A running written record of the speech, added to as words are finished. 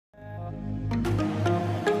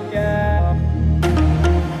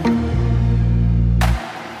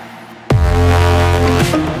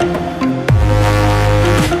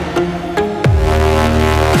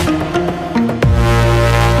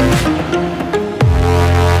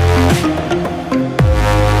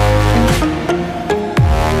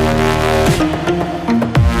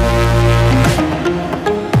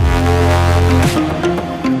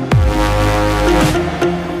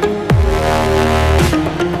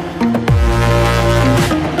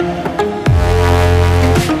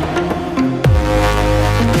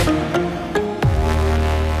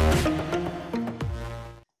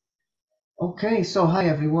Okay, so hi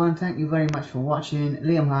everyone, thank you very much for watching.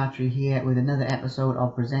 Liam Hartery here with another episode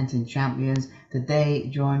of Presenting Champions. Today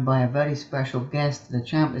joined by a very special guest. The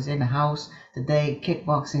champ is in the house today,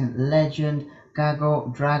 kickboxing legend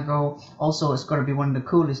Gago Drago. Also, it's got to be one of the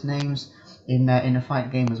coolest names in a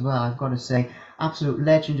fight game as well, I've got to say. Absolute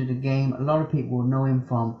legend of the game. A lot of people will know him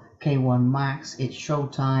from K1 Max, It's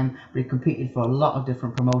Showtime, but he competed for a lot of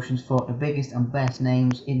different promotions, for the biggest and best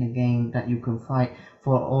names in the game that you can fight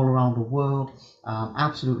for all around the world.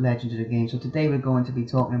 Absolute legend of the game. So today we're going to be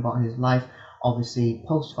talking about his life, obviously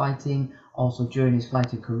post-fighting, also during his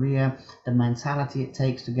fighting career, the mentality it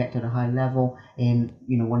takes to get to the high level in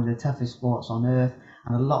one of the toughest sports on earth,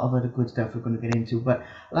 and a lot of other good stuff we're going to get into. But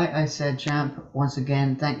like I said, champ, once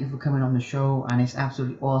again, thank you for coming on the show, and it's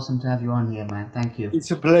absolutely awesome to have you on here, man. Thank you. It's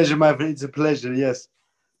a pleasure, my friend. It's a pleasure. Yes,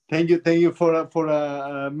 thank you for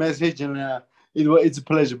a message, and it's a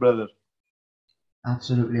pleasure, brother.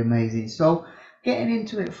 Absolutely amazing. So getting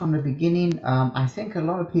into it from the beginning, I think a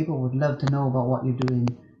lot of people would love to know about what you're doing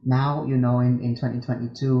now, in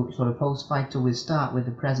 2022, sort of post-fight. So we'll start with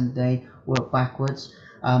the present day, work backwards.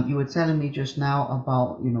 You were telling me just now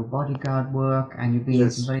about, bodyguard work, and you've been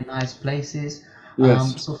in some Yes, very nice places.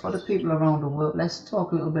 yes. So for the people around the world, let's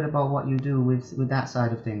talk a little bit about what you do with that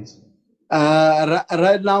side of things.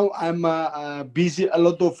 Right now, I'm busy. I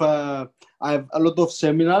have a lot of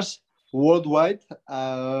seminars worldwide.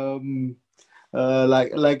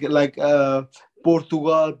 Like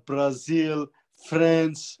Portugal, Brazil,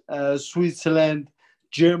 France, Switzerland,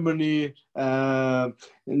 Germany. Now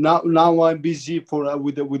I'm busy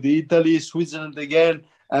with the Italy, Switzerland again,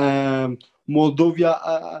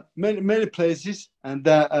 Moldova, many places, and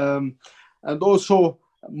also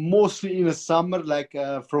mostly in the summer, like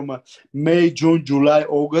from May, June, July,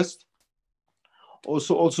 August.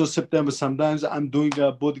 Also September. Sometimes I'm doing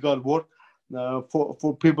bodyguard work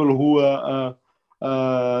for people who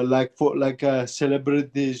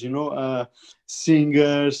celebrities,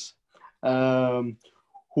 singers,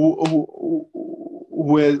 who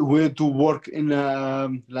had to work in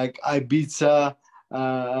like Ibiza,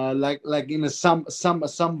 like in a some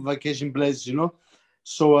vacation place,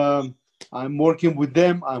 So I'm working with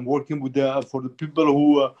them. I'm working with for the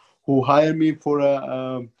people who hire me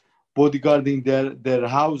for bodyguarding their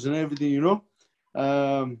house and everything,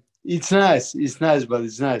 It's nice. It's nice, but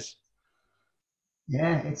it's nice.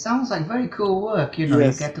 Yeah, it sounds like very cool work. You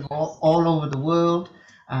Yes. get to go all over the world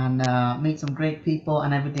and meet some great people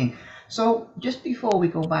and everything. So just before we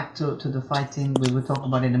go back to the fighting, we will talk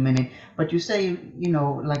about it in a minute. But you say,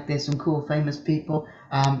 like there's some cool famous people.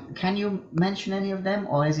 Can you mention any of them,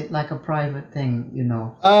 or is it like a private thing?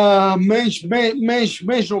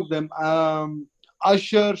 Mention of them.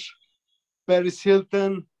 Usher, Paris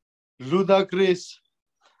Hilton, Ludacris.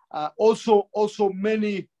 Also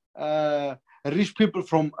many rich people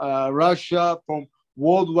from Russia, from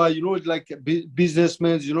worldwide. Like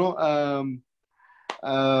businessmen.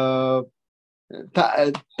 Uh,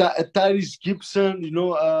 Tyrese Gibson. Very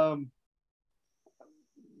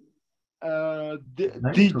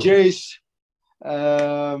cool. DJs.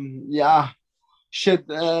 Yeah, shit.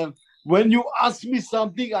 When you ask me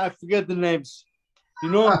something, I forget the names. You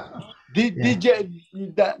know, Yeah, DJ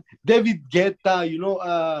David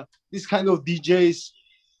Guetta. This kind of DJs.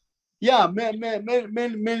 Yeah,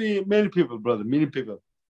 many people, brother. Many people.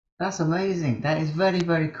 that's amazing. That is very,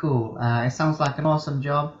 very cool. It sounds like an awesome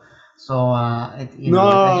job. So, I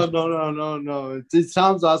No, just, no, no, no, no. It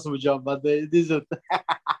sounds awesome, job, but it isn't.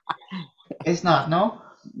 it's not, no?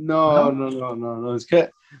 No, No? no, no, no, no.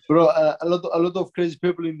 Bro. A lot of crazy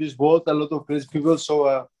people in this world. A lot of crazy people.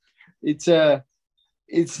 So it's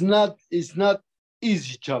it's not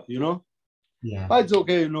easy job. Yeah. But it's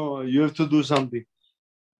okay. You have to do something.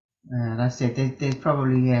 That's it. There's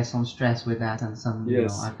probably some stress with that, and some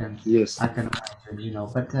Yes, I yes, can imagine,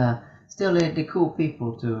 but still they're cool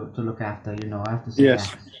people to look after, I have to say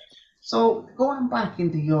yes. that. So going back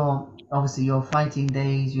into your obviously your fighting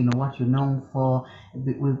days, what you're known for,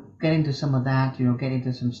 we'll get into some of that, get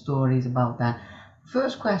into some stories about that.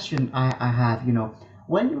 First question I have,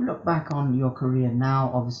 when you look back on your career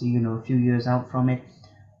now, obviously a few years out from it,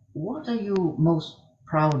 what are you most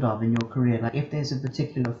proud of in your career? Like if there's a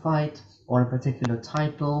particular fight or a particular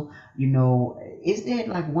title, is there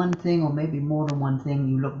like one thing or maybe more than one thing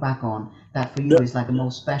you look back on that for you The, is like a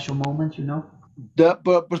most special moment? but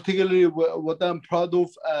particularly what I'm proud of,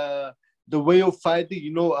 the way of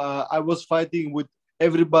fighting. I was fighting with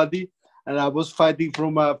everybody, and I was fighting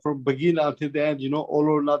from beginning until the end. All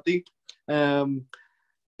or nothing. Um,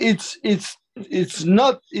 it's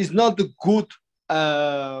not a good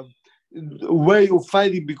uh, way of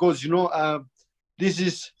fighting, because this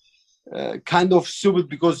is kind of stupid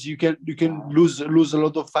because you can lose a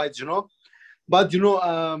lot of fights, you know. But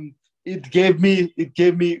it gave me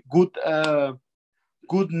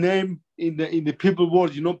good name in the people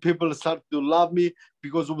world. You know, people start to love me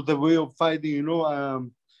because of the way of fighting. You know,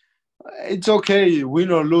 it's okay,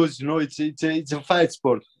 win or lose. You know, it's a fight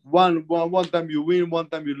sport. One time you win, one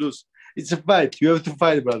time you lose. It's a fight. You have to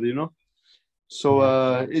fight, brother. You know. So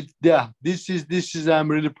Yeah, this is I'm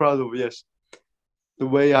really proud of. Yes, the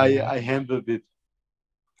way yeah. I handled it.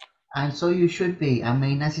 And so you should be. I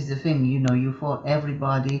mean, that is the thing. You fought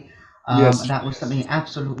everybody. Yes, That was something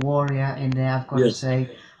absolute warrior in there, I've got to yes, say.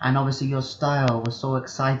 And obviously, your style was so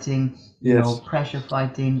exciting. yes, Pressure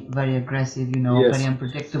fighting, very aggressive. Very yes,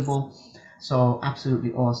 unpredictable. So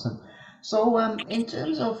absolutely awesome. So, in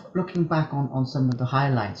terms of looking back on some of the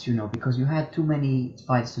highlights, because you had too many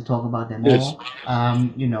fights to talk about them yes.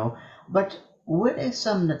 all, but what is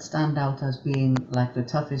some that stand out as being like the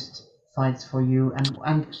toughest fights for you? And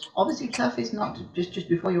obviously, tough is not just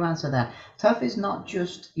before you answer that. Tough is not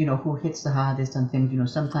just who hits the hardest and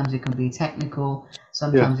things. Sometimes it can be technical. Yeah,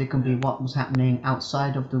 Sometimes it can be what was happening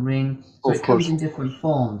outside of the ring. So of it comes course, in different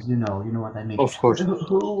forms. You know what I mean. of But course.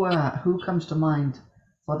 who comes to mind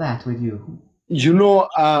for that with you?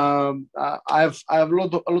 I've a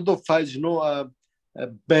lot of fights.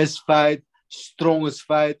 Best fight, strongest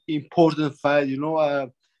fight, important fight.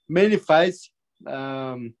 Many fights.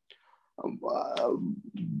 Um, uh,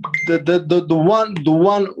 the one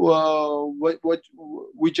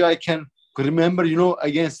which I can remember.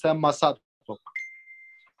 Against Masato.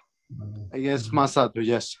 Against Mhm. Masato,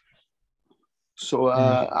 yes. So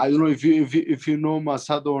Yeah, I don't know if you know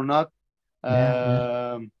Masato or not. yeah,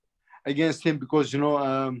 yeah. Um Against him because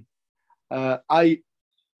I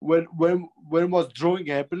when was drawing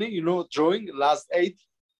happening, drawing last eight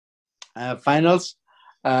finals.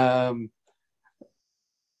 um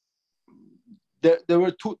there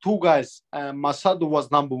were two guys. Masato was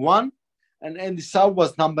number one and Andy Sau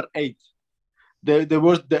was number eight. They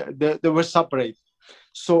were separate.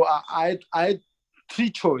 So I had three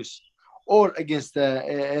choice, or against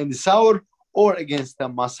Andy Sauer, or against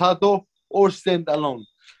Masato, or stand alone.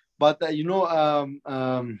 But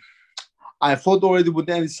I fought already with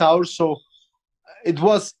Andy Sauer, so it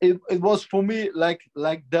was for me like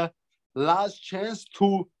the last chance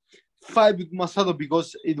to fight with Masato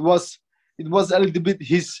because it was a little bit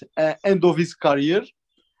his end of his career.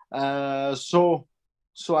 So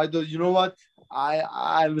I thought, you know what?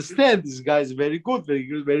 I understand this guy is very good,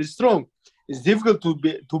 very strong. It's difficult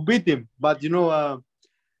to beat him, but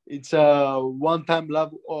it's a one-time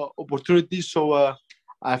love opportunity, so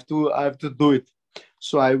I have to do it.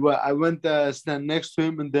 So I went stand next to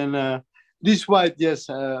him, and then this fight, yes,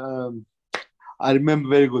 I remember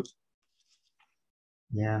very good.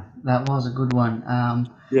 Yeah, that was a good one.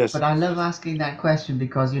 Yes, But I love asking that question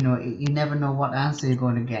because you never know what answer you're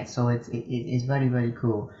going to get. So it's very very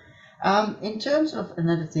cool. In terms of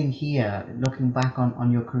another thing here, looking back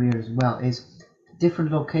on your career as well, is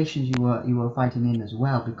different locations you were fighting in as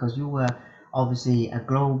well because you were obviously a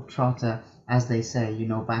globe trotter, as they say.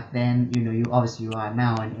 Back then, you are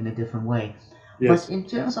now in a different way. But yes, in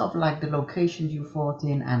terms of like the locations you fought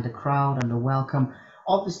in and the crowd and the welcome,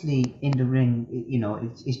 obviously in the ring,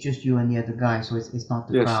 it's just you and the other guy, so it's not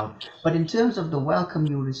the yes. crowd. But in terms of the welcome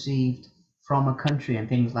you received from a country and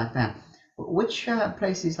things like that, which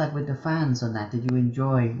places like with the fans and that did you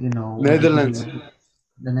enjoy? When visiting Netherlands,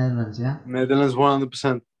 the Netherlands? Yeah. Netherlands,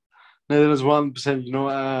 100%. Netherlands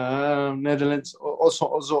 1%. Netherlands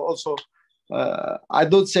also. I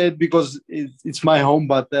don't say it because it's my home,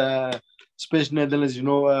 but especially Netherlands.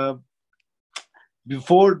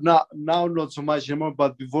 Before, now not so much anymore,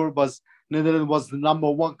 but before was Netherlands was the number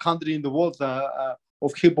one country in the world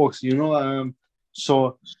of kickboxing.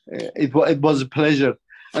 So it was a pleasure,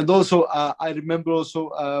 and also I remember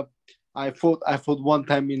also I fought one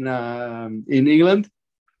time in England,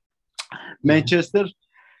 Yeah. Manchester.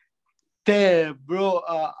 There, bro.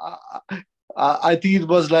 I think it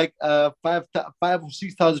was like 5 or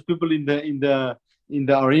 6,000 people in the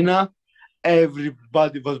arena.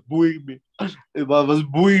 Everybody was booing me. It was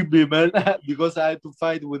booing me, man, because I had to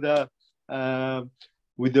fight uh,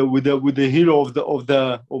 with the hero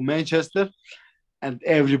of Manchester, and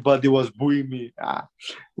everybody was booing me.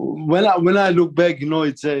 When I look back,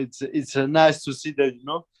 it's nice to see that.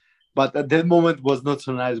 But at that moment it was not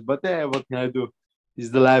so nice. But what can I do? It's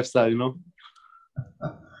the lifestyle.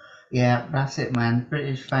 Yeah, that's it, man.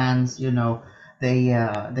 British fans,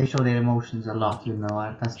 they show their emotions a lot.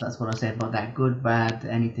 That's what I say about that. Good, bad,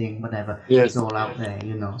 anything, whatever. It's Yes. all out there.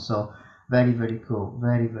 So very, very cool.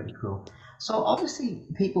 Very, very cool. So obviously,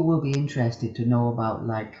 people will be interested to know about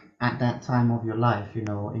like at that time of your life, in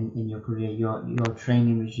your career, your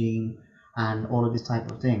training regime and all of this type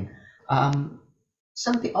of thing. Um,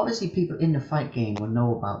 Something obviously people in the fight game will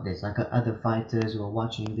know about this, like other fighters who are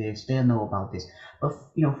watching this, they'll know about this. But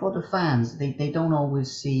for the fans, they don't always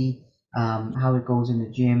see how it goes in the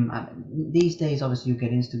gym. These days, obviously, you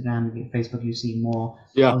get Instagram, you get Facebook, you see more.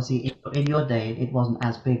 Yeah. Obviously, in your day, it wasn't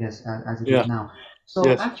as big as it is Yeah. now. So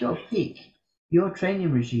Yes. at your peak, your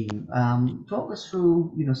training regime, talk us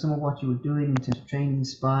through, some of what you were doing in terms of training,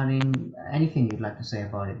 sparring, anything you'd like to say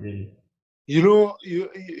about it, really. You know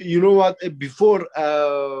what? Before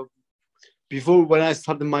when I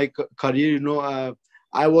started my career,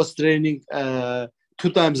 I was training 2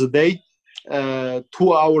 times a day, 2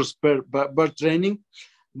 hours per training.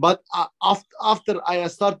 But after I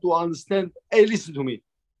start to understand, hey, listen to me.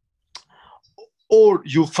 Or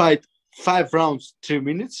you fight 5 rounds, 3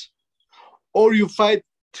 minutes, or you fight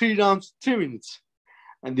 3 rounds, 3 minutes.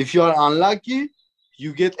 And if you are unlucky,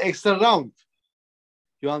 you get extra round.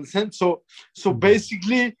 You understand? So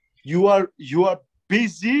basically, you are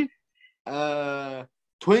busy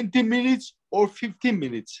 20 minutes or 15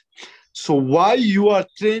 minutes. So why you are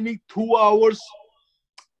training 2 hours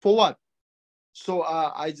for what? So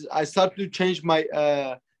I started to change my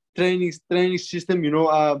training system.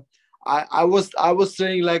 I was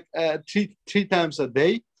training like three times a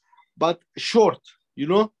day, but short. You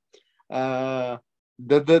know,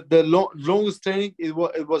 the longest training it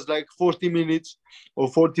was like 40 minutes or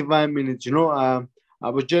 45 minutes. I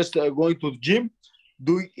was just going to the gym,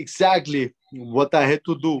 doing exactly what I had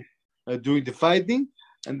to do during the fighting,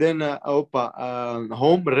 and then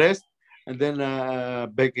home rest, and then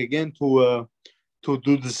back again to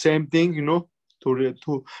do the same thing. To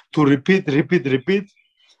repeat,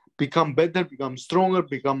 become better, become stronger,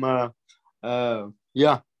 become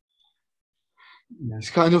yeah, Yeah. this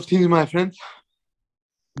kind of things, my friend.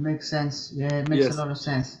 Makes sense. Yeah, it makes a Yes. lot of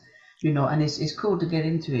sense. And it's cool to get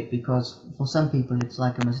into it because for some people it's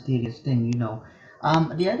like a mysterious thing.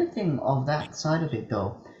 The other thing of that side of it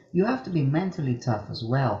though, you have to be mentally tough as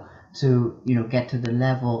well to, get to the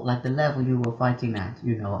level, like the level you were fighting at,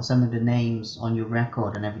 some of the names on your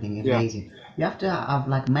record and everything is Yeah. amazing. You have to have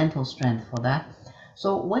like mental strength for that.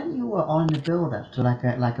 So when you were on the build up to like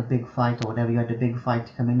a big fight or whatever, you had a big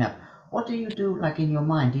fight coming up, what do you do like in your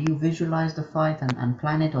mind? Do you visualize the fight and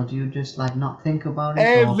plan it, or do you just like not think about it? Or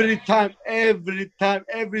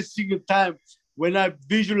Every single time when I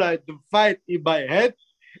visualize the fight in my head,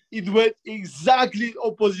 it went exactly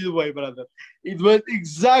opposite way, brother. It went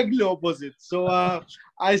exactly opposite. So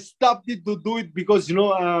I stopped it to do it because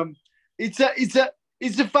it's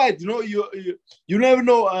a fight. You never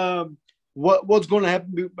know what's gonna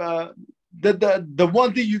happen. The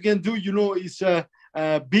one thing you can do, is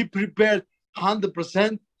be prepared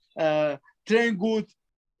 100%. Train good,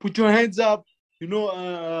 put your hands up,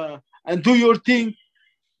 and do your thing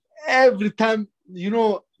every time.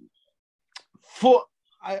 For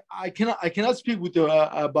I cannot speak with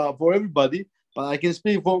about for everybody, but I can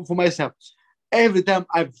speak for myself. Every time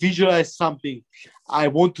I visualize something, I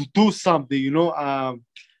want to do something.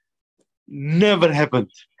 Never happened.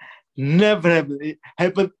 Never happened. It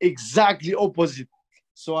happened exactly opposite.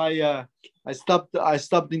 So I stopped. I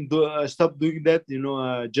stopped doing that.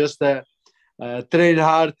 Just train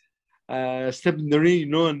hard, step in the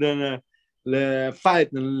ring. And then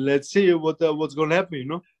fight, and let's see what's gonna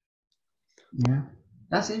happen. yeah,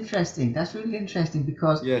 that's interesting. That's really interesting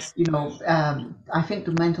because Yes. I think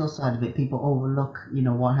the mental side of it, people overlook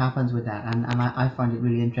what happens with that, and I find it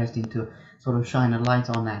really interesting to sort of shine a light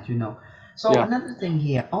on that. So Yeah. another thing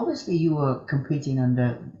here, obviously you were competing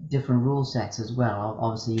under different rule sets as well.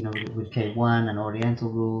 Obviously, with K1 and Oriental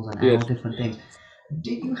rules and all Yes. different things.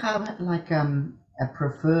 Did you have like a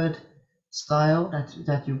preferred style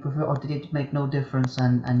that you prefer, or did it make no difference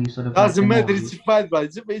and you sort of like Doesn't them matter. all? It's a fight, but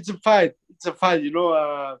it's a fight. It's a fight. You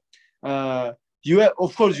have,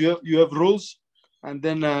 of course, you have rules, and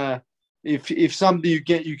then if something you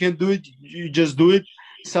can do it, you just do it.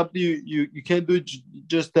 Something you can't do it,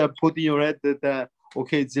 just put in your head that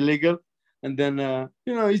okay, it's illegal, and then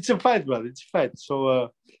it's a fight, brother. It's a fight. So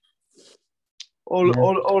all Yeah.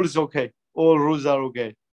 all is okay. All rules are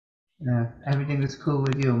okay. Yeah, everything is cool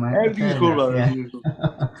with you, mate. Everything is Fair cool, enough. brother. Yeah, Everything is cool.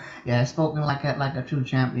 yeah. Spoken like a true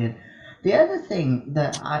champion. The other thing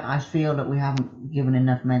that I feel that we haven't given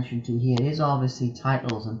enough mention to here is obviously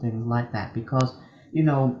titles and things like that because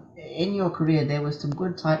in your career there was some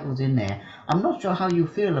good titles in there. I'm not sure how you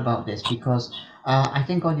feel about this because I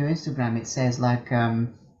think on your Instagram it says like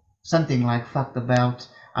something like "fuck the belt,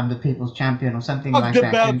 I'm the people's champion" or something Fuck like the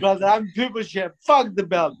that. belt, brother. I'm people champ. Fuck the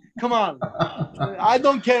belt. Come on. I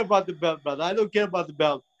don't care about the belt, brother. I don't care about the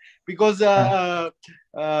belt. because there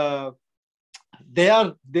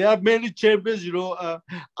are many champions.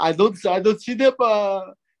 I don't see them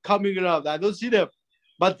coming around. I don't see them,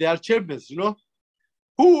 but they are champions.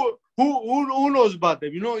 Who knows about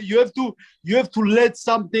them? You have to let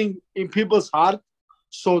something in people's heart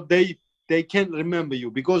so they can remember you,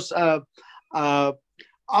 because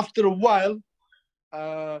after a while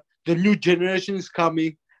the new generation is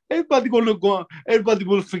coming. Everybody gonna go. Everybody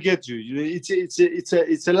will forget you.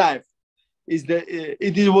 It's a life.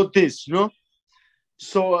 It is what it is.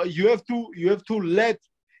 So you have to let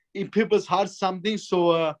in people's hearts something,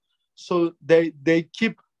 so they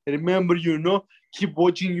keep remember you. Keep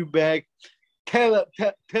watching you back. Tell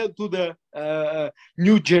to the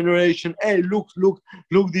new generation, hey, look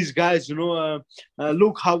these guys.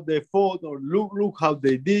 Look how they fought, or look how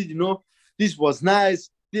they did. This was nice.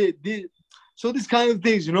 So these kind of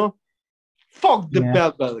things. Fuck the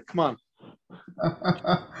belt, brother. Come on.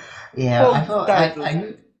 Yeah, I Fuck thought titles.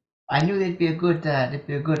 I knew there'd be a good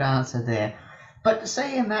answer there. But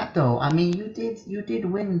saying that though, I mean, you did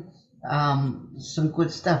win some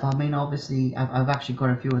good stuff. I mean, obviously, I've actually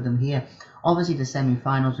got a few of them here. Obviously, the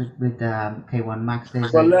semi-finals with K1 Max.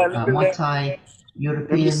 There's Well, a let, Muay let, Thai let me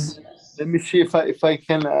European. let me see if I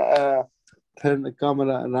can turn the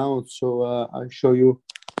camera around, so I show you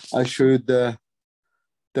the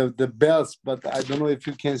belts, but I don't know if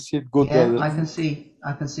you can see it good, Yeah, brother. I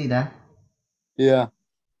can see that. Yeah,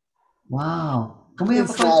 Wow. Can we have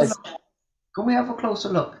a it's closer nice. look? Can we have a closer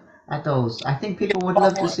look at those? I think people would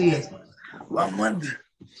love to see it. One moment,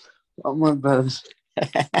 one moment, brothers.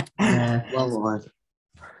 Yeah. One moment,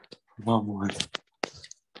 one moment.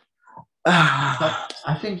 But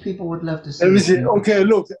I think people would love to Let see me it, see. you know. Okay,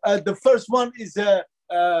 look. The first one is a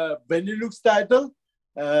Benelux title.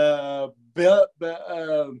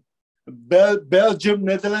 Belgium,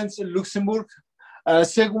 Netherlands, and Luxembourg.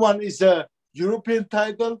 Second one is a European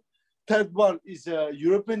title. Third one is a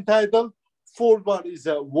European title. Fourth one is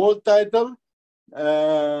a world title.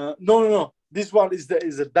 No. This one is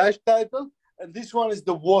a Dutch title, and this one is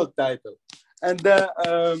the world title. And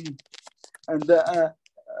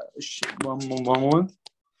one moment.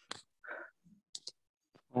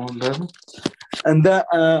 And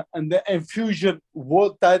the infusion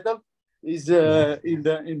world title is in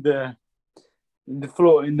the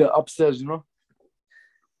floor, in the upstairs.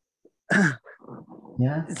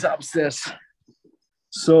 Yeah. It's upstairs.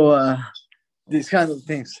 So these kind of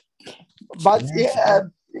things. But Yeah.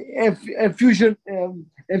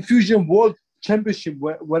 infusion world championship,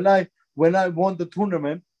 when I won the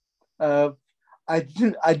tournament, I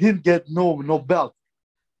didn't get no belt.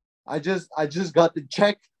 I just got the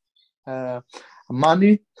check,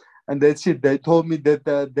 money, and that's it. They told me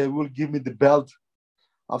that they will give me the belt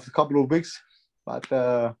after a couple of weeks, but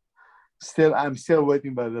I'm still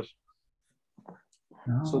waiting, brother.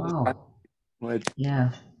 Oh So wow. wait. Yeah.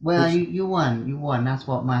 Well, you won. You won. That's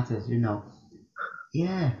what matters, you know.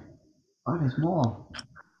 Yeah. Oh, there's more.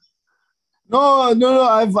 No.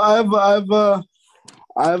 I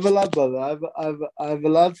have a lot, brother. I have a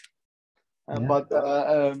lot, Yeah. but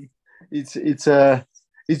it's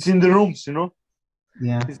in the rooms.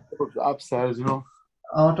 Yeah. It's upstairs.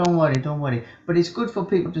 Oh, don't worry. But it's good for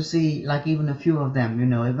people to see, like, even a few of them, you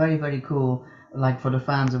know. Very, very cool. Like, for the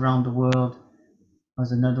fans around the world.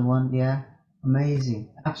 Was another one, yeah. Amazing.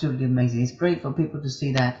 Absolutely amazing. It's great for people to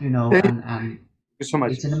see that, you know, Thank and you so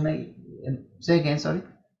much. it's an amazing. Say again, sorry.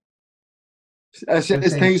 You were Thank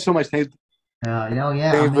saying. you so much. Thank Yeah. I you mean,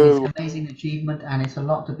 it's very an amazing achievement, and it's a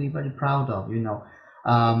lot to be very proud of, you know.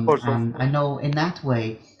 Of course, of And course. I know in that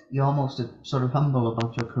way, you're almost sort of humble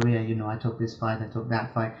about your career. You know, I took this fight, I took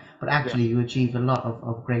that fight, but Yeah. actually, you achieved a lot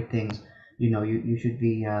of great things. You know, you should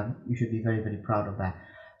be very, very proud of that.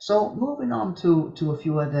 So moving on to a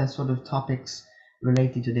few other sort of topics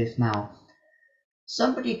related to this now.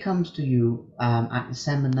 Somebody comes to you at a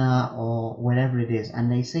seminar or wherever it is, and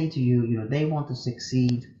they say to you, you know, they want to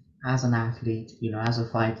succeed as an athlete, you know, as a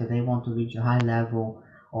fighter, they want to reach a high level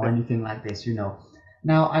or Yeah. anything like this, you know.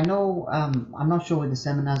 Now, I know, I'm not sure with the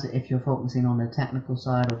seminars if you're focusing on the technical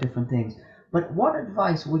side or different things, but what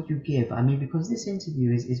advice would you give? I mean, because this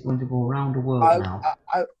interview is going to go around the world I, now.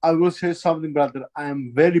 I will say something, brother. I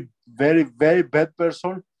am very, very, very bad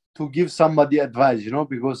person to give somebody advice,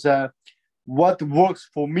 because what works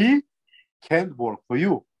for me can't work for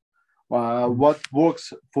you. Mm. What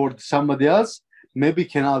works for somebody else maybe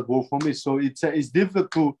cannot work for me. So it's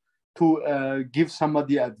difficult to give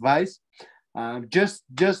somebody advice. Just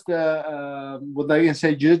what I can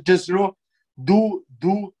say, just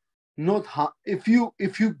do not if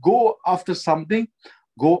you go after something,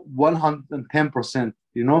 go 110%.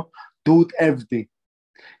 Do it everything.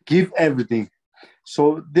 give everything.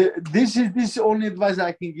 So this is only advice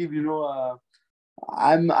I can give.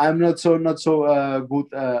 I'm not so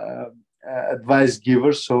good advice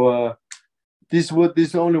giver. So this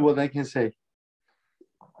is only what I can say.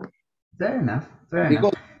 Fair enough. Fair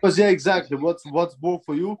enough. Because yeah, exactly. What's work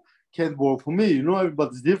for you can't work for me.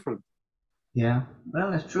 Everybody's different. Yeah.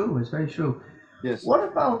 Well, it's true. It's very true. Yes. What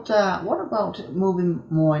about moving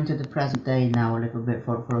more into the present day now a little bit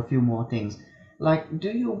for a few more things? Like, do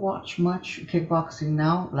you watch much kickboxing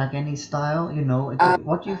now? Like any style,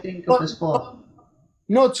 what do you think of Not, the sport?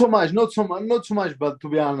 not so much, not so much. But to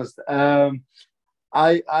be honest, I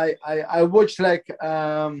watch like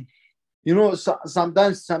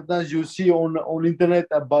sometimes you see on internet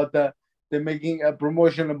about they're making a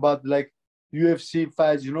promotion about like UFC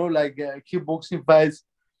fights, like kickboxing fights.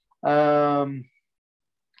 Um,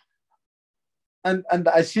 and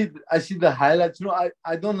I see the highlights.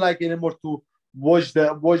 I don't like anymore to watch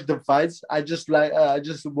the fights. I just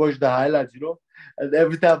watch the highlights. And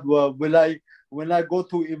every time when I go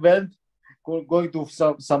to event, going to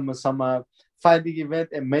some fighting event,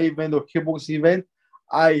 a May event or kickboxing event,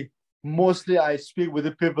 I I speak with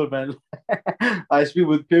the people, man. I speak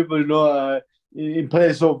with people, in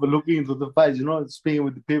place of looking into the fights, speaking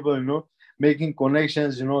with the people, making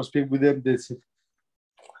connections, speak with them. This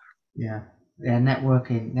Yeah, yeah.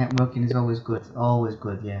 Networking is always good.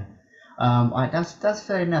 Yeah. That's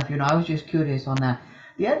fair enough. I was just curious on that.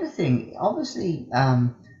 The other thing, obviously,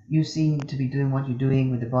 you seem to be doing what you're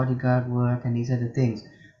doing with the bodyguard work and these other things.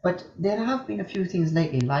 But there have been a few things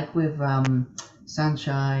lately, like with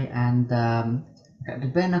Sanchai and the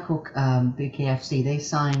Benako BKFC. They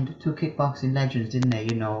signed two kickboxing legends, didn't they?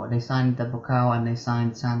 They signed the Bukau and they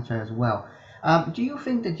signed Sanchai as well. Do you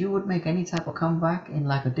think that you would make any type of comeback in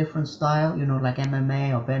like a different style, like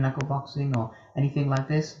MMA or bare knuckle boxing or anything like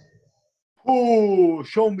this? Oh,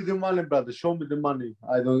 show me the money, brother. Show me the money.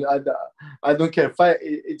 I don't care. Fight.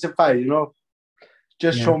 It's a fight.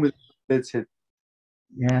 Just Yeah, show me. That's it.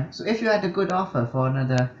 yeah. So if you had a good offer for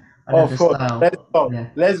another Of course. Let's style, go. yeah,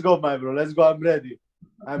 Let's go, my bro. Let's go. I'm ready.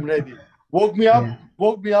 I'm ready. Woke me up. yeah.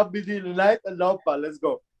 Woke me up between the night and now, pa. Let's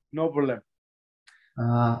go. No problem.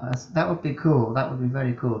 That would be cool. That would be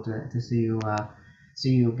very cool to see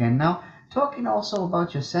you again. Now, talking also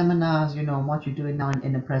about your seminars, and what you're doing now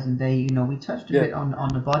in the present day. We touched a Yeah. bit on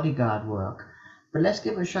the bodyguard work, but let's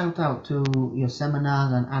give a shout out to your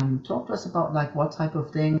seminars and talk to us about like what type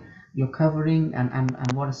of thing you're covering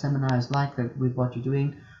and what a seminar is like with what you're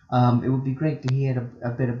doing. It would be great to hear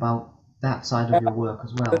a bit about that side of your work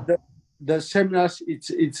as The, well. the, the seminars.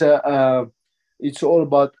 It's all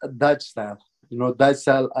about Dutch style.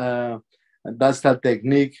 Dutch style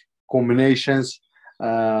technique combinations.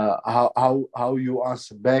 How you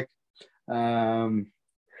answer back. Um,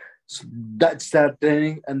 So that start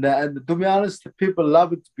training, and to be honest, people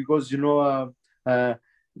love it because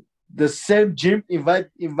the same gym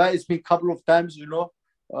invites me a couple of times.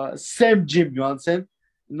 Same gym. You understand?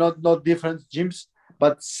 Not different gyms,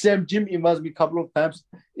 but same gym invites me a couple of times.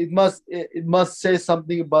 It must say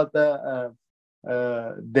something about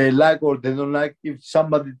they like or they don't like. If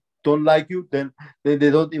somebody don't like you, then they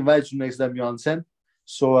don't invite you next time. You understand?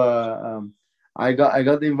 So I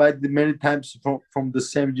got invited many times from the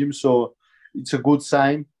same gym, so it's a good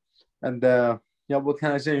sign. And yeah, what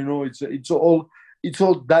can I say? It's all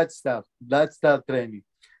that style training,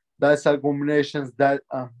 that style combinations, that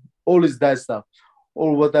all is that stuff.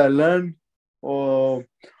 All what I learned, or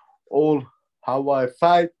all how I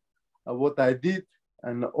fight, what I did,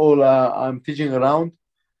 and all I'm teaching around,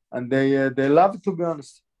 and they love it, to be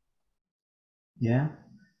honest. Yeah.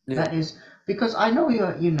 Yeah, That is because I know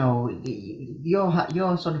you're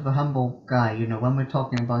sort of a humble guy. When we're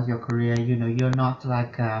talking about your career, you're not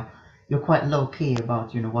like you're quite low key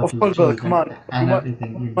about what of you've course, brother. achieved Come and on, and you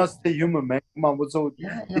everything. must stay human, man. Come on, what's so?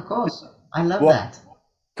 Yeah, yeah, of course. I love What? that.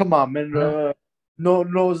 Come on, man. I love.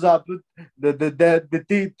 No, Zab.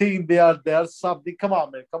 The thing they are something. Come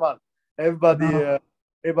on, man. Come on. Everybody, No,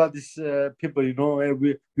 everybody's people.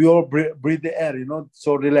 We all breathe the air.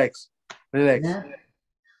 So relax, relax. yeah.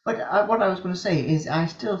 But what I was going to say is, I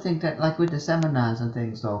still think that, like with the seminars and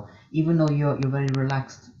things, though, even though you're very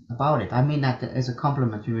relaxed about it, I mean that as a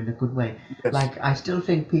compliment, you in a good way. Yes, Like I still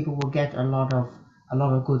think people will get a lot of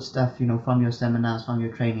good stuff, from your seminars, from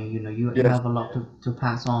your training. You yes, have a lot to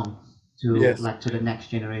pass on to yes. like to the next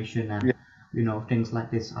generation and Yeah. things like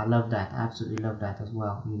this. I love that. I absolutely love that as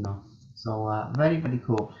well. So very very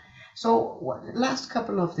cool. So last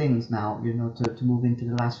couple of things now, to move into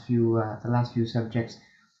the last few subjects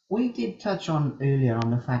we did touch on earlier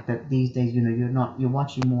on the fact that these days, you're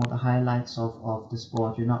watching more the highlights of the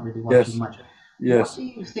sport. You're not really watching Yes. much. What Yes. do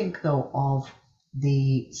you think though of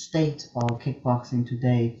the state of kickboxing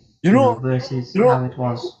today, You know, versus you know, how it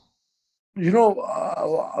was?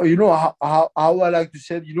 how I like to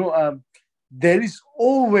say, there is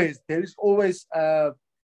always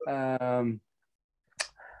um,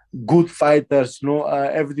 good fighters,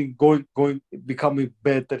 everything going becoming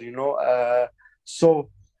better, so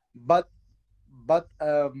but but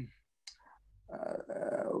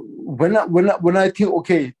when I think,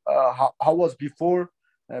 okay, how was before,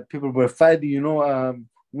 people were fighting,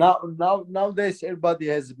 nowadays everybody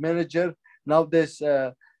has a manager. Nowadays,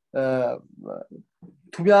 uh, to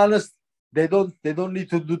be honest, they don't need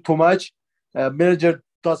to do too much. Manager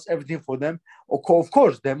does everything for them. Of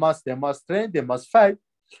course, they must train, they must fight,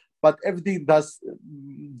 but everything does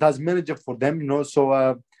manager for them,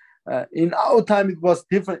 so in our time it was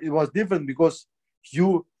different because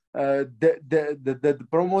you the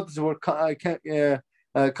promoters were coming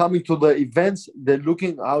to the events. They're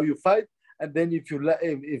looking how you fight, and then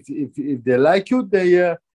if they like you,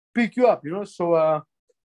 they pick you up, so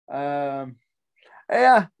um,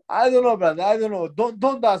 yeah, I don't know, brother. I don't know.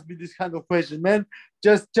 Don't ask me this kind of question, man.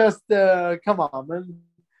 Just come on, man.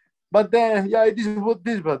 But yeah, it is what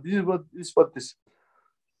this, but this.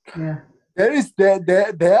 Yeah,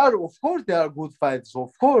 There are, of course, there are good fights,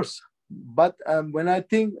 of course. But when I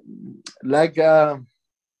think, like,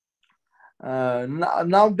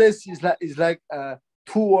 nowadays is like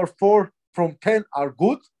 2 or 4 from 10 are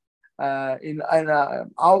good. In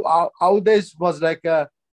our days was like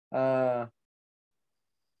uh,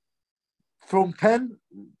 from 10,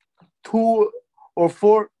 2 or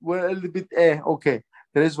 4 were a little bit okay.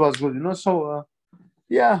 The rest was good, So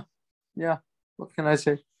yeah, yeah. What can I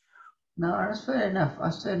say? no, that's fair enough.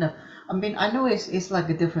 That's fair enough. I mean, I know it's like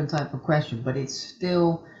a different type of question, but it's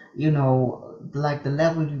still, like the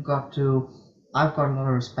level you got to. I've got a lot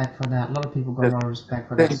of respect for that. A lot of people got a Yes, lot of respect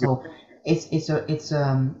for that. thank you. So it's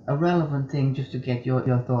a relevant thing just to get your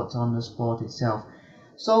thoughts on the sport itself.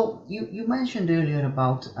 So you mentioned earlier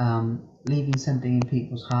about leaving something in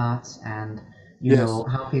people's hearts, and Yes,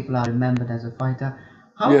 how people are remembered as a fighter.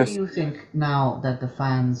 How do yes. you think now that the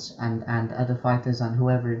fans and other fighters and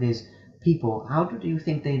whoever it is, people, how do you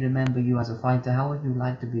think they remember you as a fighter? How would you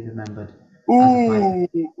like to be remembered as a fighter? Ooh,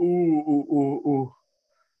 ooh, ooh, ooh, ooh.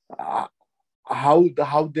 Uh, how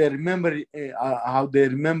they remember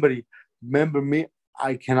me,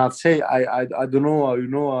 I cannot say. I don't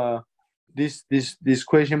know. This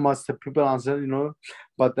question must the people answer.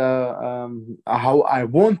 But how I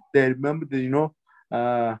want they remember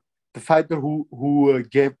the fighter who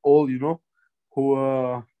gave all. Who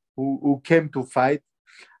uh, who came to fight.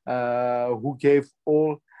 Who gave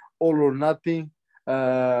all or nothing.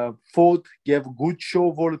 Fought, gave a good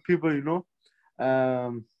show for the people.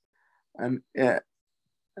 Um, and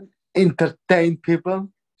entertain people.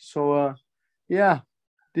 So yeah,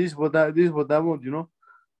 this is what I want.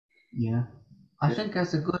 Yeah, I Yeah. think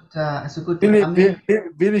that's a good thing. Vinny, I mean,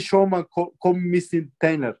 Vinny Showman call me Mr.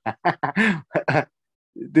 Entertainer.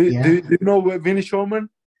 yeah, Do you know Vinny Showman?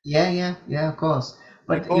 yeah, yeah, yeah, of course. He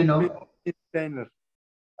But called me Entertainer.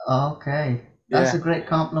 okay, that's Yeah. a great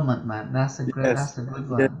compliment, man. Yes. That's a good Yes.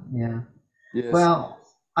 one. Yeah. Yes. Well,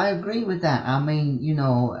 I agree with that. I mean,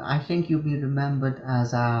 I think you'll be remembered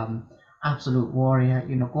as absolute warrior.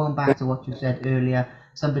 Going back Thank, to what you said earlier,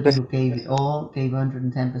 somebody thank, who gave it all, gave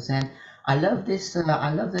 110%. I love this.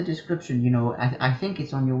 I love the description. I think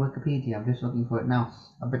it's on your Wikipedia. I'm just looking for it now.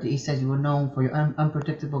 But it says you were known for your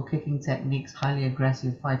unpredictable kicking techniques, highly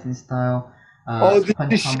aggressive fighting style, oh, this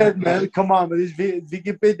punch is shit, combat. man. Come on, man. This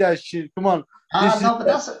Wikipedia shit. Come on. Ah, This is no, but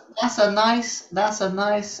that's a nice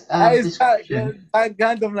it's description.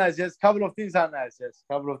 kind of nice. Yes, couple of things are nice. Yes,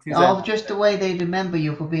 couple of things are Of nice. just the way they remember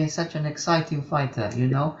you for being such an exciting fighter,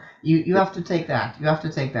 you have to take that. You have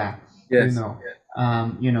to take that. Yes.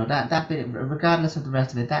 That bit, regardless of the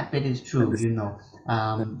rest of it, that bit is true.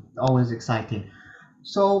 Understand. Always exciting.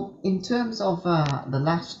 So, in terms of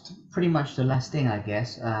pretty much the last thing, I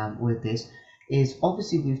guess, with this is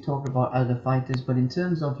obviously we've talked about other fighters, but in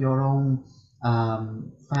terms of your own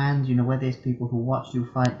fans, whether it's people who watched you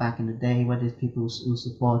fight back in the day, whether it's people who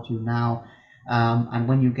support you now, and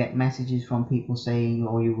when you get messages from people saying,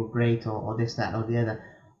 "Oh, you were great," or this, that, or the other,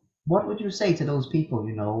 what would you say to those people,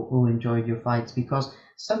 who enjoyed your fights? Because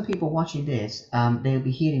some people watching this, they'll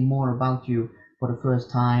be hearing more about you for the first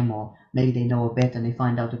time, or maybe they know a bit and they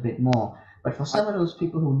find out a bit more. But for I, some of those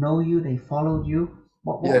people who know you, they followed you,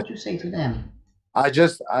 what yes. would you say to them? I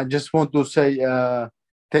just want to say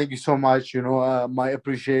thank you so much. My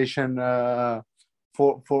appreciation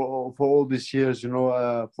for all these years.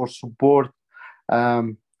 For support.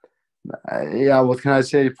 Um, Yeah, what can I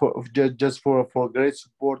say? For just for great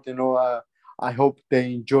support, you know. I hope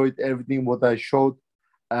they enjoyed everything what I showed.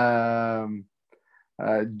 Um,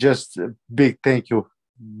 just a big thank you,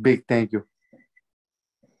 big thank you.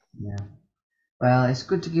 Yeah. Well, it's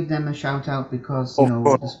good to give them a shout out because Of the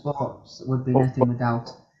course, sports would be of nothing course, without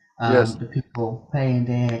yes, the people paying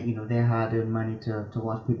their hard-earned money to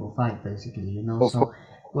watch people fight, basically. of course, So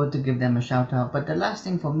good to give them a shout out. But the last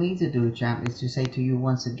thing for me to do, champ, is to say to you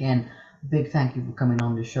once again, big thank you for coming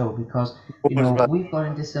on the show because of course, brother. we've got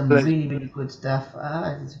into some Pleasure. really really good stuff.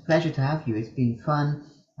 It's a pleasure to have you. It's been fun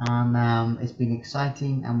and it's been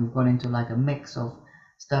exciting, and we've got into like a mix of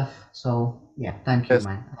stuff. So yeah, thank you, Yes,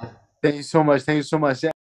 man. thank you so much. Thank you so much.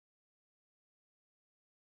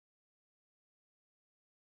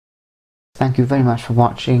 Thank you very much for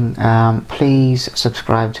watching. Please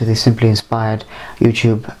subscribe to the Simply Inspired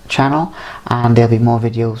YouTube channel, and there'll be more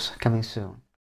videos coming soon.